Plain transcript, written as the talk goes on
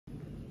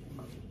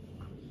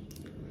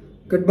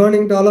Good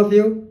morning to all of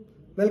you.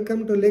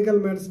 Welcome to Legal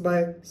Matters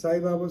by Sai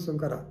Babu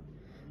Sunkara.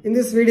 In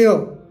this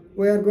video,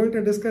 we are going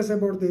to discuss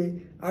about the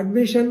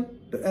admission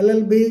to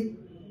LLB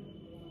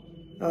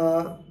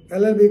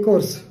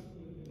course.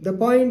 The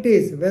point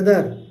is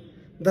whether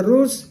the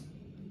rules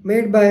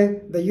made by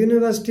the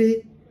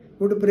university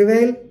would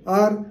prevail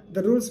or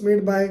the rules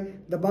made by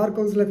the Bar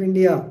Council of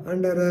India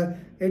under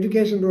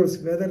education rules,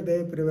 whether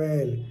they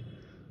prevail.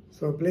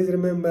 So please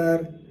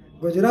remember,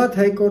 Gujarat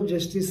High Court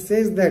Justice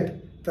says that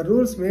the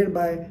rules made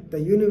by the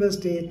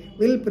university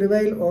will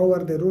prevail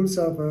over the rules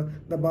of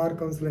the Bar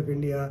Council of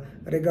India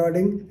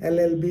regarding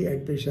LLB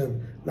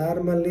admission.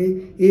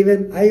 Normally,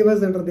 even I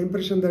was under the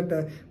impression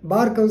that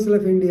Bar Council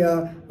of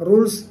India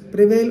rules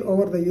prevail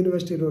over the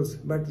university rules.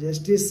 But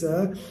Justice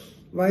Nanavati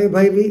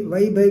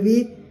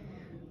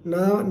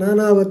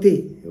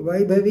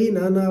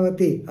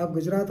of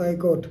Gujarat High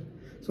Court.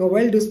 So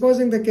while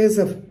disposing the case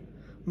of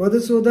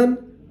Madhusudan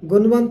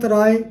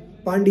Gunvantroy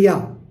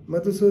Pandya,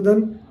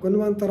 Madhusudan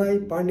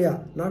Gunvantroy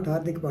Pandya, not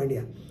Hardik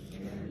Pandya.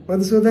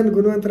 Madhusudan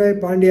Gunvantroy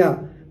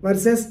Pandya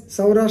versus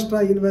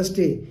Saurashtra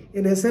University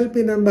in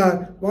SLP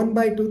number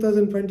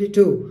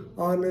 1/2022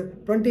 on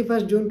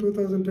 21st June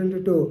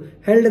 2022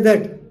 held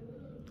that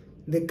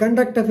the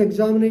conduct of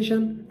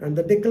examination and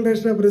the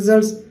declaration of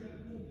results,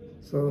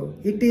 so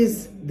it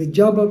is the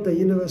job of the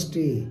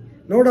university.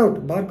 No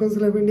doubt, Bar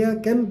Council of India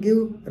can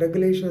give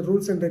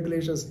rules and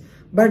regulations,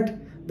 but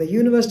the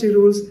university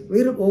rules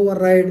will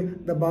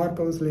override the Bar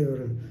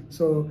Council.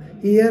 So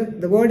here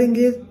the wording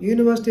is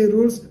university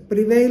rules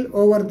prevail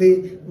over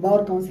the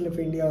Bar Council of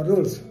India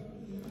rules.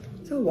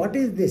 So what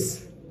is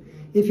this?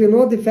 If you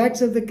know the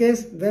facts of the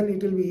case, then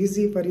it will be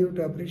easy for you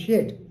to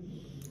appreciate,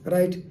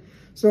 right?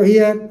 So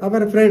here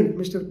our friend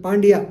Mr.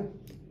 Pandya,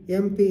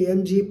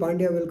 MG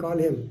Pandya will call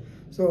him.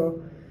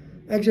 So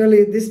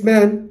actually this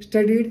man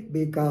studied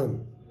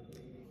BCom.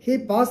 He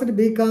passed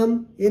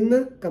BCom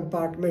in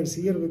compartments,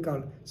 here we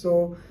call.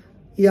 So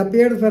he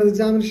appeared for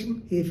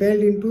examination, he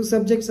failed in 2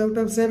 subjects out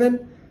of 7,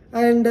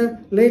 and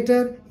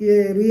later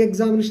a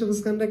re-examination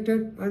was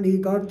conducted and he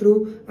got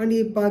through and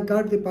he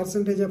got the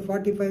percentage of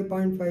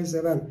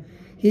 45.57.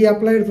 He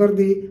applied for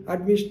the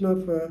admission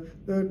of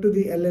to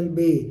the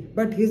LLB,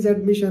 but his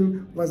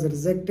admission was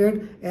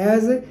rejected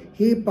as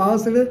he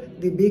passed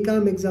the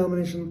BCom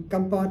examination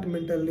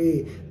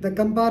compartmentally. The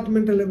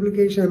compartmental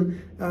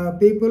application,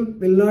 people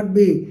will not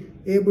be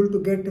able to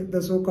get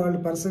the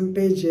so-called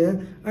percentage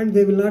and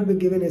they will not be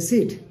given a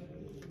seat.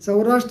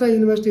 Saurashtra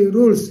University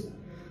rules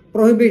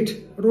prohibit,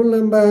 rule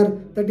number,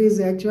 that is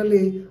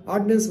actually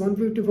Ordinance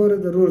 154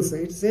 of the rules.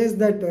 It says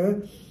that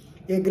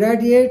a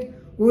graduate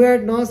who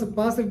had not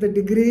passed the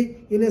degree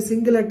in a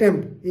single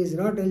attempt is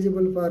not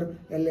eligible for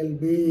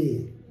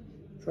LLB.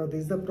 So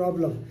this is the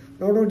problem.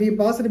 Not only he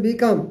passed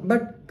BCom,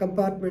 but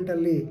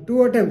compartmentally,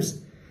 2 attempts.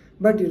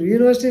 But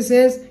university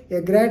says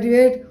a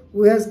graduate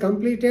who has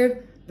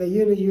completed the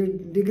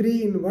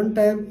degree in 1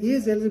 time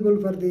is eligible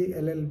for the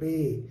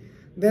LLB.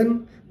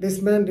 Then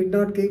this man did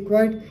not keep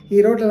quiet.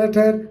 He wrote a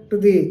letter to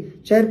the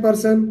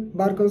chairperson,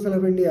 Bar Council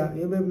of India,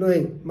 you may know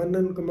him,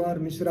 Mannan Kumar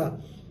Mishra,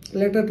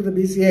 letter to the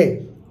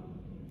BCA.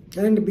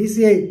 And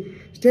BCA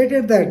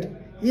stated that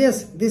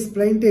yes, this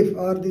plaintiff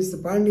or this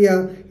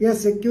Pandya, he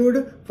has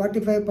secured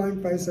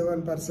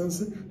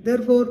 45.57%,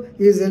 therefore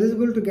he is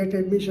eligible to get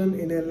admission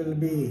in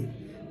LLB.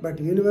 But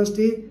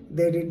university,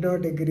 they did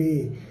not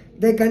agree.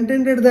 They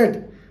contended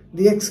that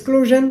the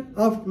exclusion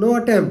of no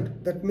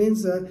attempt, that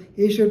means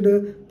he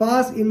should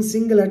pass in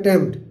single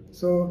attempt.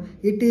 So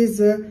it is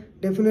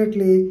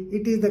definitely,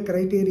 it is the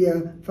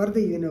criteria for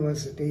the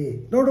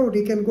university. No doubt,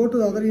 he can go to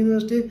the other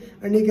university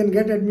and he can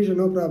get admission,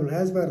 no problem,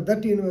 as per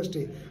that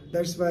university.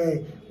 That's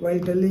why,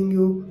 while telling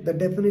you the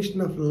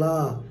definition of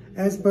law,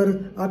 as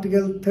per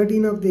Article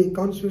 13 of the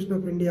Constitution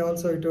of India,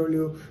 also I told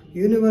you,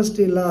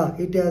 university law,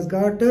 it has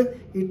got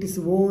its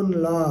own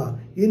law.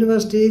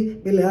 University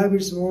will have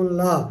its own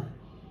law.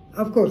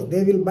 Of course,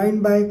 they will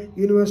bind by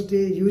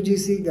university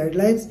UGC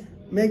guidelines,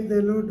 make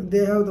their note,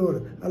 they have their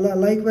own.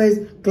 Likewise,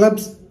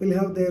 clubs will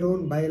have their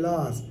own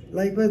bylaws.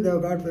 Likewise, they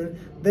have got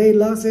their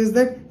law says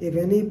that if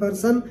any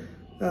person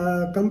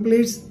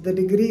completes the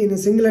degree in a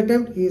single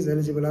attempt, he is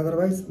eligible.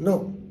 Otherwise,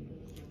 no.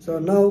 So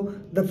now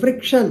the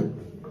friction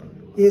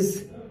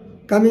is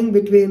coming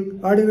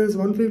between Ordinance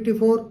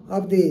 154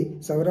 of the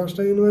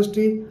Saurashtra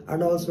University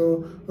and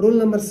also Rule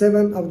number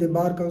 7 of the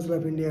Bar Council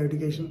of India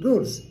Education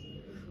Rules.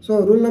 So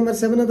rule number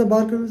 7 of the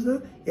Bar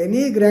Council,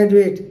 any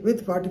graduate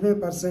with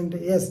 45%,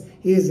 yes,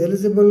 he is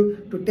eligible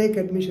to take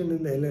admission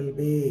in the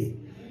LLB.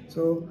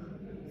 So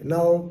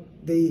now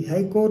the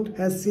High Court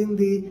has seen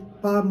the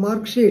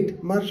mark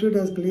sheet. Mark sheet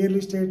has clearly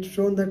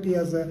shown that he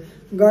has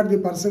got the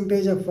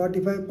percentage of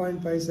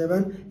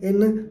 45.57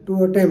 in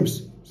 2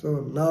 attempts.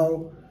 So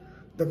now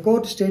the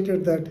court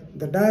stated that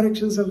the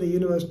directions of the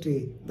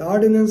university, the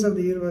ordinance of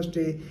the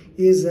university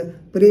is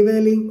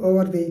prevailing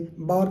over the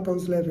Bar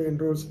Council of Indian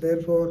rules.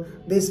 Therefore,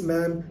 this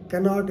man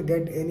cannot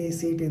get any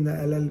seat in the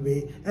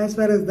LLB as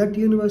far as that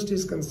university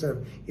is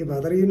concerned. If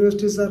other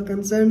universities are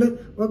concerned,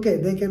 okay,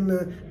 they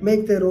can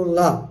make their own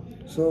law.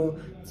 So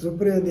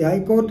the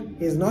High Court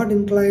is not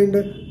inclined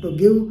to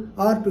give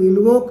or to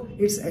invoke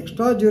its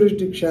extra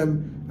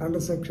jurisdiction under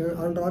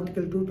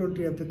Article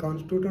 220 of the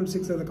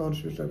 226 of the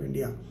Constitution of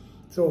India.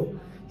 So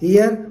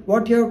here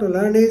what you have to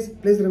learn is,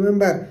 please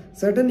remember,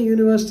 certain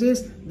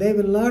universities, they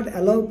will not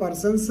allow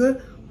persons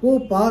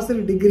who pass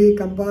a degree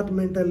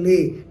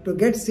compartmentally to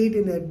get seat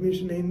in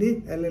admission in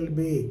the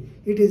LLB.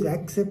 It is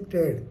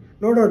accepted.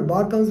 No doubt,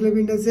 Bar Council of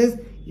India says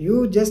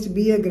you just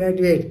be a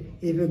graduate.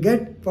 If you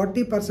get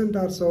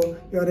 40% or so,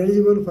 you are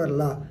eligible for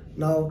law.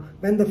 Now,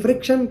 when the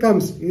friction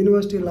comes,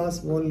 university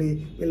laws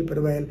only will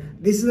prevail.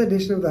 This is the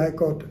decision of the High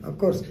Court. Of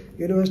course,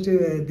 university,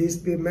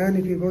 this man,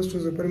 if he goes to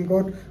Supreme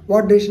Court,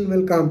 what decision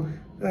will come,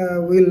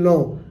 we'll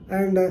know.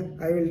 And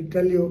I will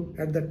tell you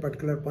at that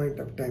particular point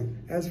of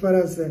time. As far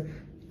as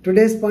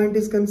today's point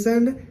is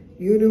concerned,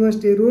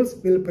 university rules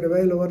will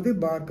prevail over the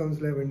Bar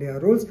Council of India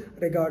rules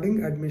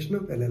regarding admission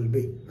of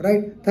LLB.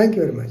 Right? Thank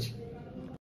you very much.